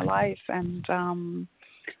her all my life. And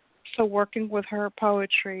so working with her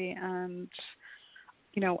poetry and,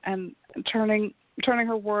 and turning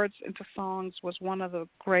her words into songs was one of the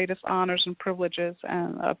greatest honors and privileges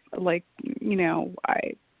and of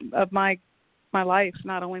my life,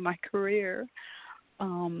 not only my career.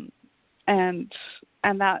 And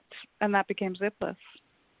that became Zipless.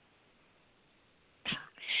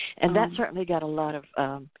 And that certainly got a lot of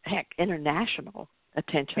international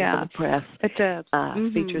attention from the press. It did.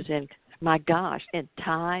 Features in, my gosh, in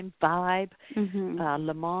Time, Vibe,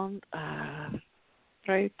 Le Monde,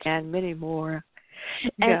 right, and many more.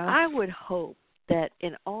 And I would hope that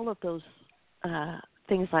in all of those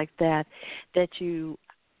things like that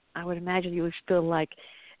I would imagine you would feel like,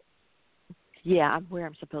 I'm where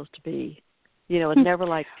I'm supposed to be. It's never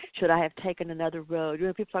like, should I have taken another road?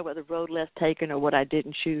 People talk about the road less taken or what I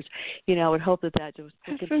didn't choose. I would hope that just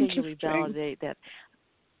would continually validate that.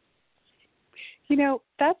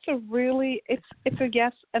 That's it's a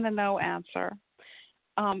yes and a no answer.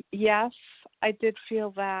 Yes, I did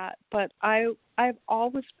feel that, but I've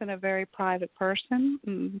always been a very private person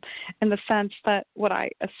in the sense that what I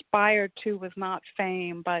aspired to was not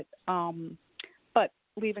fame, but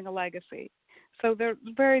leaving a legacy. So they're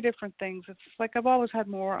very different things. It's like I've always had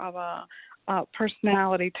more of a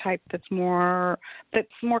personality type that's more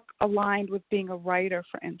aligned with being a writer,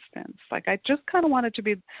 for instance. Like I just kind of wanted to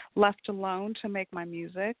be left alone to make my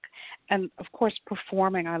music, and of course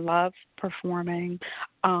performing. I love performing,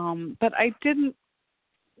 but I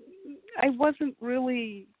wasn't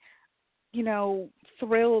really,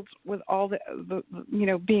 thrilled with all the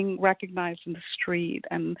being recognized in the street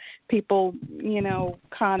and people,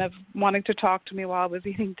 kind of wanting to talk to me while I was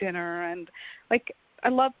eating dinner. And like, I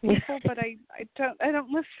love people, but I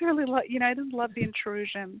don't necessarily love, I didn't love the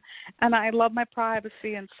intrusion, and I love my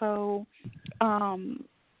privacy. And so,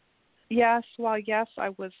 yes, I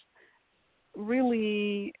was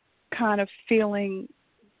really kind of feeling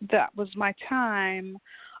that was my time.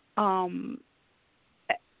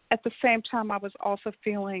 At the same time, I was also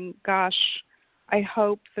feeling, gosh, I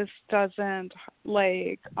hope this doesn't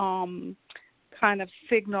kind of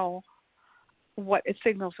signal what it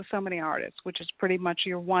signals to so many artists, which is pretty much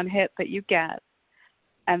your one hit that you get,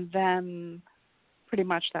 and then pretty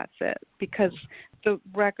much that's it. Because the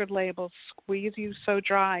record labels squeeze you so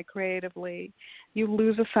dry creatively, you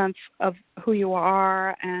lose a sense of who you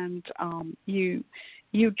are, and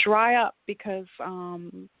you dry up because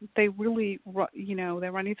they really, they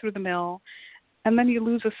run you through the mill, and then you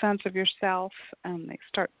lose a sense of yourself, and they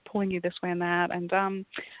start pulling you this way and that, and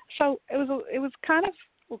so it was kind of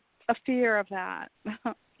a fear of that,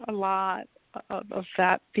 a lot of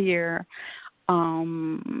that fear,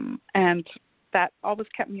 and that always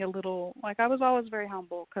kept me a little, like I was always very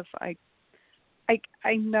humble because I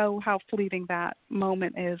know how fleeting that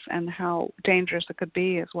moment is and how dangerous it could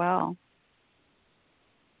be as well.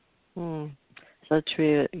 So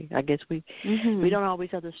true. I guess we don't always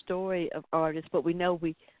have the story of artists, but we know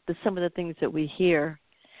some of the things that we hear,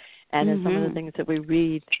 and then some of the things that we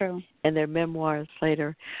read in their memoirs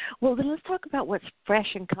later. Well, then let's talk about what's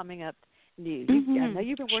fresh and coming up new. Mm-hmm. I know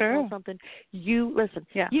you've been working Sure. on something. You listen.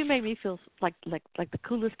 Yes. You made me feel like the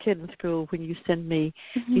coolest kid in school when you sent me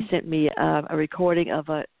a recording of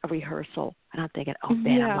a rehearsal, and I'm thinking, oh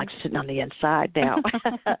man, I'm like sitting on the inside now.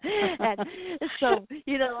 And so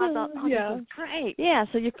I thought, oh, this is great. Yeah.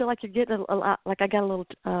 So you feel like you're getting a lot. Like I got a little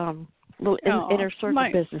inner circle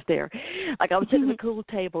business there. Like I was sitting at the cool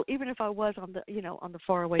table, even if I was on the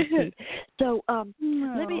faraway seat. So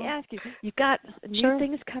let me ask you, you've got new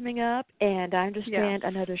things coming up, and I understand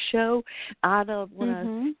another show. I don't want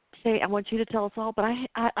to say, I want you to tell us all, but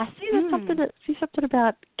I see something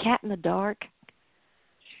about Cat in the Dark.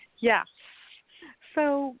 Yeah.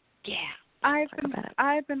 So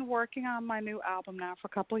I've been working on my new album now for a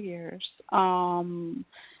couple of years.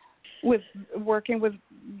 With working with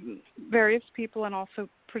various people and also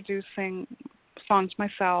producing songs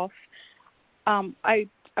myself. I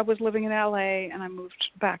was living in LA and I moved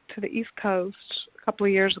back to the East Coast a couple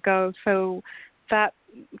of years ago, so that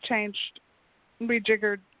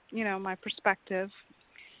rejiggered, my perspective.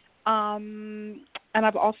 And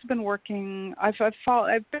I've also been working. I've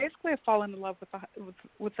fallen in love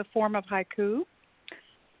with the form of haiku,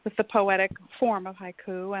 with the poetic form of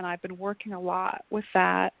haiku, and I've been working a lot with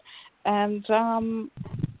that. And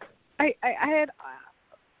I had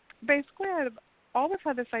I've always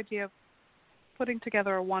had this idea of putting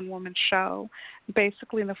together a one-woman show,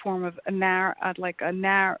 basically in the form of a narrative,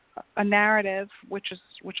 which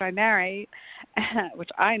I narrate, which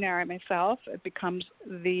I narrate myself. It becomes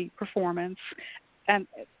the performance, and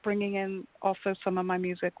bringing in also some of my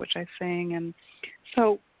music, which I sing. And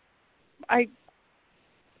so I,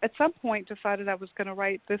 at some point, decided I was going to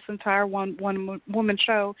write this entire one-woman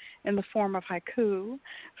show in the form of haiku,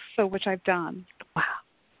 which I've done. Wow.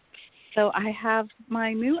 So I have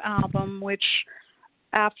my new album, which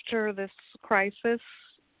after this crisis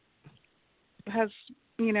has,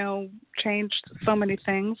 changed so many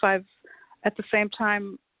things. I've, at the same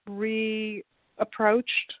time, reapproached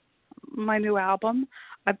my new album.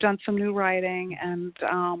 I've done some new writing, and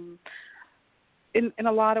in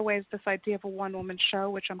a lot of ways, this idea of a one-woman show,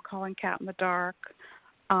 which I'm calling Cat in the Dark,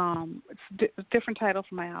 it's a different title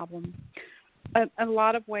for my album. In a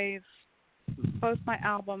lot of ways, both my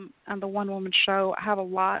album and the one-woman show have a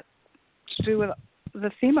lot to do with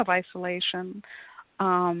the theme of isolation.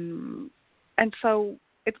 And so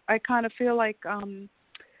I kind of feel like,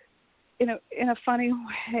 in a funny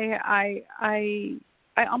way,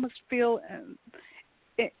 I almost feel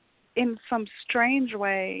in some strange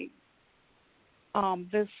way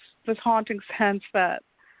this haunting sense that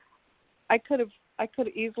I could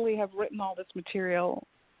easily have written all this material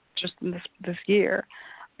just in this year.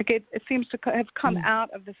 Like it seems to have come out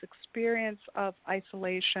of this experience of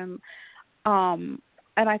isolation, and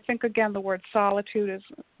I think again the word solitude is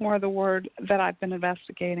more the word that I've been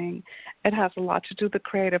investigating. It has a lot to do with the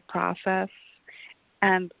creative process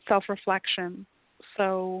and self-reflection.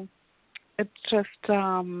 So it just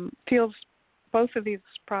feels, both of these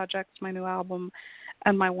projects, my new album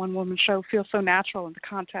and my one-woman show, feel so natural in the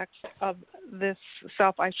context of this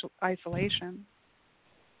self-isolation.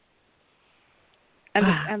 And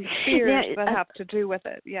the fears that have to do with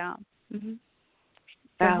it, Mm-hmm.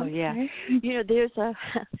 Oh, yeah.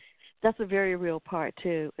 That's a very real part,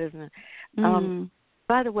 too, isn't it?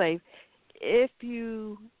 By the way, if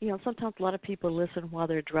sometimes a lot of people listen while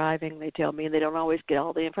they're driving, they tell me, and they don't always get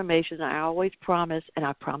all the information. I always promise, and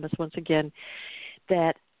I promise once again,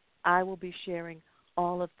 that I will be sharing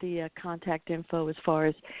all of the contact info as far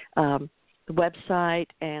as the website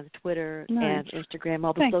and Twitter and Instagram,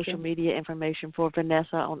 all the social media information for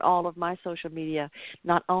Vanessa on all of my social media,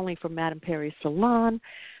 not only for Madame Perry's Salon,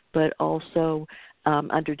 but also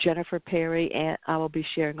under Jennifer Perry, and I will be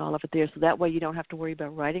sharing all of it there. So that way you don't have to worry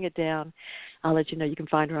about writing it down. I'll let you know. You can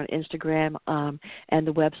find her on Instagram and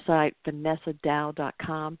the website,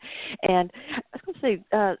 vanessadaou.com. And I was going to say,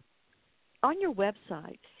 on your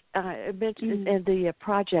website, it mentions in the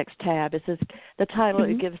projects tab, it says the title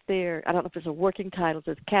it gives there, I don't know if it's a working title, it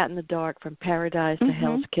says Cat in the Dark from Paradise to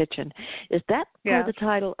Hell's Kitchen. Is that part of the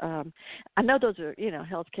title? I know those are,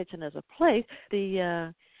 Hell's Kitchen as a place.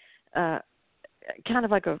 The kind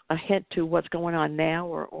of like a hint to what's going on now,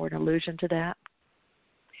 or an allusion to that?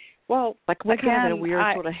 Well, like what kind of a weird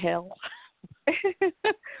sort of hell?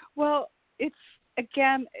 Well, it's,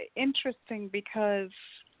 again, interesting because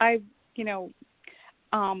I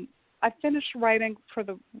finished writing for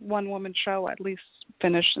the one-woman show, at least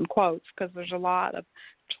finished in quotes, because there's a lot of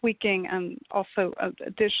tweaking and also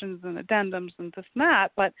additions and addendums and this and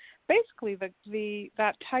that. But basically,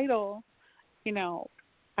 that title,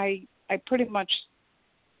 I pretty much,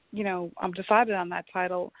 I'm decided on that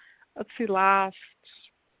title. Let's see, last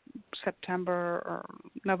September or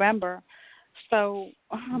November. So,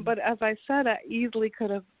 but as I said, I easily could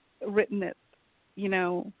have written it,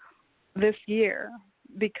 this year,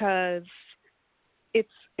 because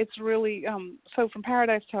it's really so From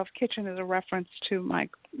Paradise to Hell's Kitchen is a reference to my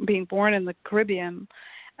being born in the Caribbean,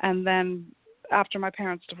 and then after my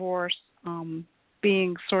parents' divorce,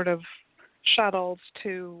 being sort of shuttled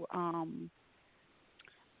to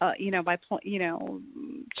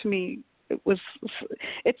to me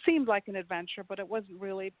it seemed like an adventure, but it wasn't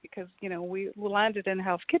really, because we landed in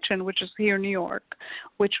Hell's Kitchen, which is here in New York,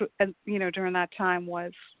 which during that time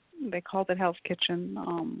they called it Hell's Kitchen.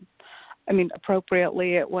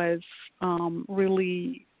 Appropriately, it was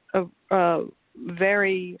really a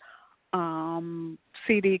very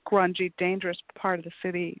seedy, grungy, dangerous part of the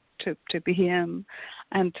city to be in,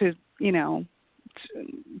 and to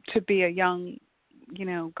be a young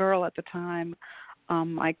girl at the time.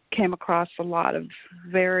 I came across a lot of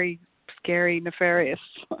very scary, nefarious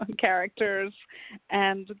characters,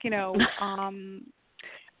 and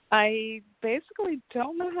I basically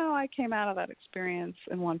don't know how I came out of that experience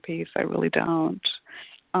in one piece. I really don't.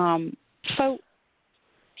 So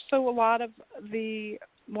a lot of the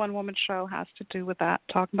One Woman Show has to do with that,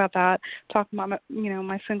 talking about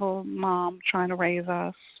my single mom trying to raise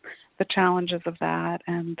us, the challenges of that,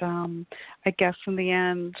 and I guess in the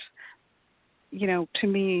end, to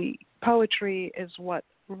me, poetry is what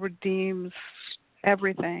redeems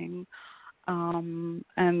everything,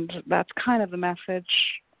 and that's kind of the message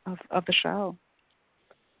of the show.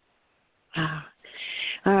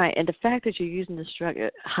 All right, and the fact that you're using the structure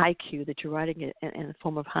haiku, that you're writing it in the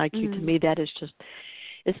form of haiku, to me, that is just,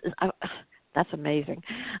 that's amazing.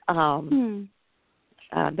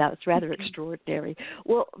 That's rather extraordinary.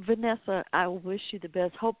 Well, Vanessa, I wish you the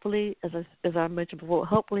best. Hopefully, as I mentioned before,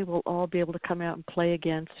 hopefully we'll all be able to come out and play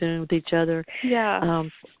again soon with each other. Yeah.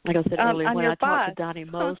 Like I said earlier, when I talked to bus. Donnie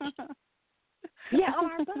Most. Yeah,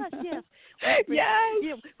 on our bus, yes. Yes.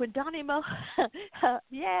 Yeah, when Donnie Most,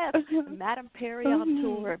 yes, Madame Perry on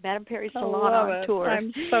tour, Madame Perry Salon on tour.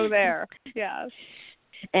 I'm so there. Yes.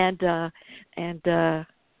 And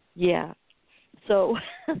yeah. So,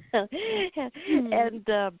 and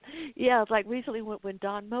like recently when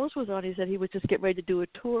Don Mose was on, he said he was just getting ready to do a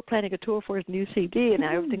tour, planning a tour for his new CD, and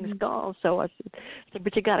now everything's gone. So I said,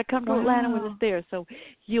 but you got to come to Atlanta when it's there. So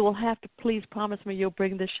you will have to please promise me you'll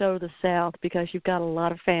bring the show to the South, because you've got a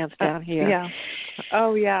lot of fans down here. Yeah.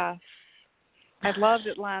 Oh, yeah. I loved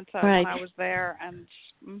Atlanta when I was there, and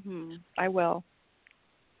I will.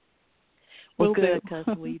 Well, good, because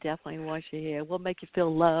we definitely want you here. We'll make you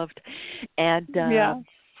feel loved, and nice.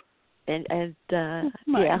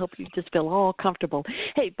 I hope you just feel all comfortable.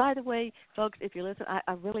 Hey, by the way, folks, if you listen,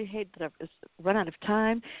 I really hate that I've run out of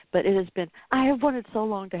time, but it has been. I have wanted so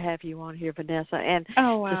long to have you on here, Vanessa, and just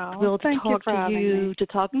thrilled to talk to you. To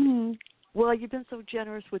talk. Well, you've been so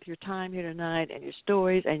generous with your time here tonight, and your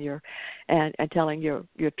stories, and and telling your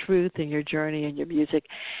truth and your journey and your music,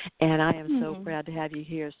 and I am so proud to have you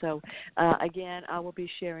here. So, again, I will be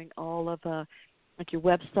sharing all of like your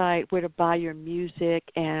website, where to buy your music,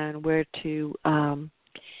 and where to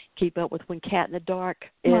keep up with when Cat in the Dark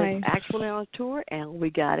is actually on tour, and we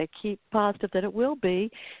got to keep positive that it will be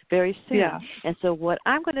very soon. Yeah. And so what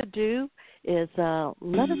I'm going to do is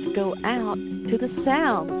let us go out to the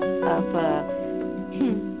sounds of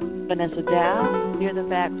Vanessa Daou near the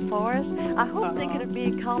back forest. I hope thinking of me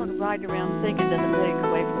and Colin riding around singing doesn't take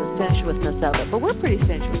away from the sensuousness of it, but we're pretty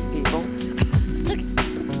sensuous people.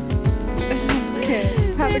 Okay.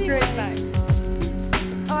 Have a great night.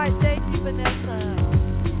 All right, thank you, Vanessa.